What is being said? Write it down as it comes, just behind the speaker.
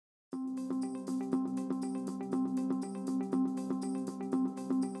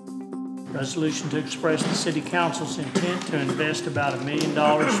Resolution to express the City Council's intent to invest about $1 million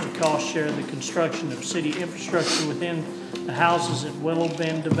to cost share the construction of city infrastructure within the houses at Willow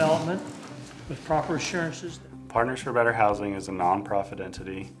Bend development with proper assurances. Partners for Better Housing is a nonprofit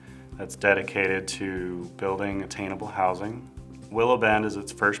entity that's dedicated to building attainable housing. Willow Bend is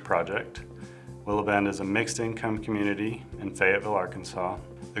its first project. Willow Bend is a mixed income community in Fayetteville, Arkansas.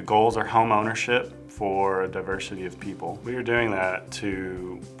 The goals are home ownership for a diversity of people. We are doing that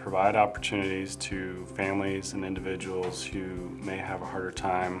to provide opportunities to families and individuals who may have a harder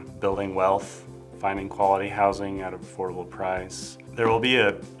time building wealth, finding quality housing at an affordable price. There will be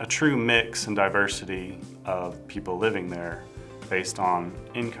a true mix and diversity of people living there based on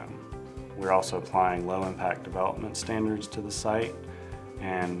income. We're also applying low-impact development standards to the site,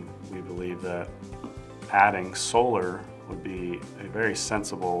 and we believe that adding solar would be a very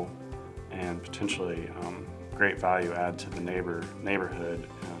sensible and potentially great value add to the neighborhood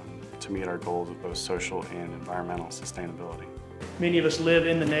to meet our goals of both social and environmental sustainability. Many of us live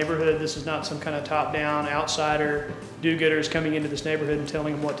in the neighborhood. This is not some kind of top-down outsider do-gooders coming into this neighborhood and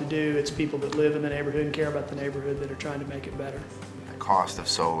telling them what to do. It's people that live in the neighborhood and care about the neighborhood that are trying to make it better. The cost of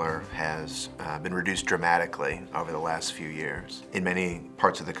solar has been reduced dramatically over the last few years. In many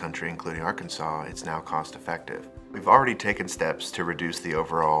parts of the country, including Arkansas, it's now cost-effective. We've already taken steps to reduce the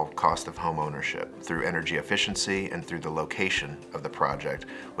overall cost of home ownership through energy efficiency and through the location of the project,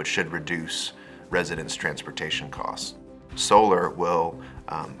 which should reduce residents' transportation costs. Solar will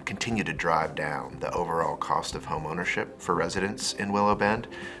continue to drive down the overall cost of home ownership for residents in Willow Bend,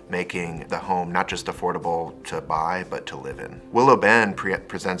 making the home not just affordable to buy, but to live in. Willow Bend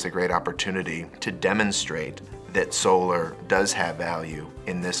presents a great opportunity to demonstrate that solar does have value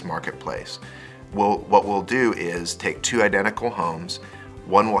in this marketplace. What we'll do is take two identical homes,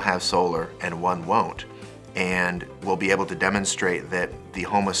 one will have solar and one won't, and we'll be able to demonstrate that the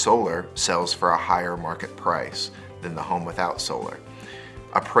home with solar sells for a higher market price than the home without solar.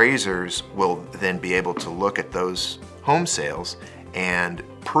 Appraisers will then be able to look at those home sales and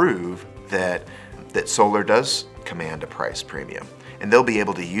prove that solar does command a price premium. And they'll be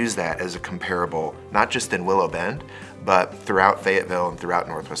able to use that as a comparable, not just in Willow Bend, but throughout Fayetteville and throughout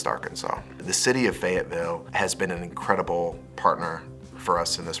Northwest Arkansas. The city of Fayetteville has been an incredible partner for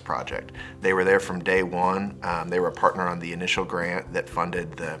us in this project. They were there from day one. They were a partner on the initial grant that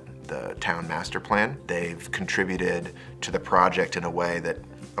funded the town master plan. They've contributed to the project in a way that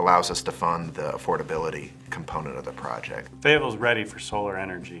allows us to fund the affordability component of the project. Fayetteville's ready for solar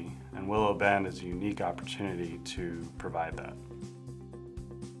energy, and Willow Bend is a unique opportunity to provide that.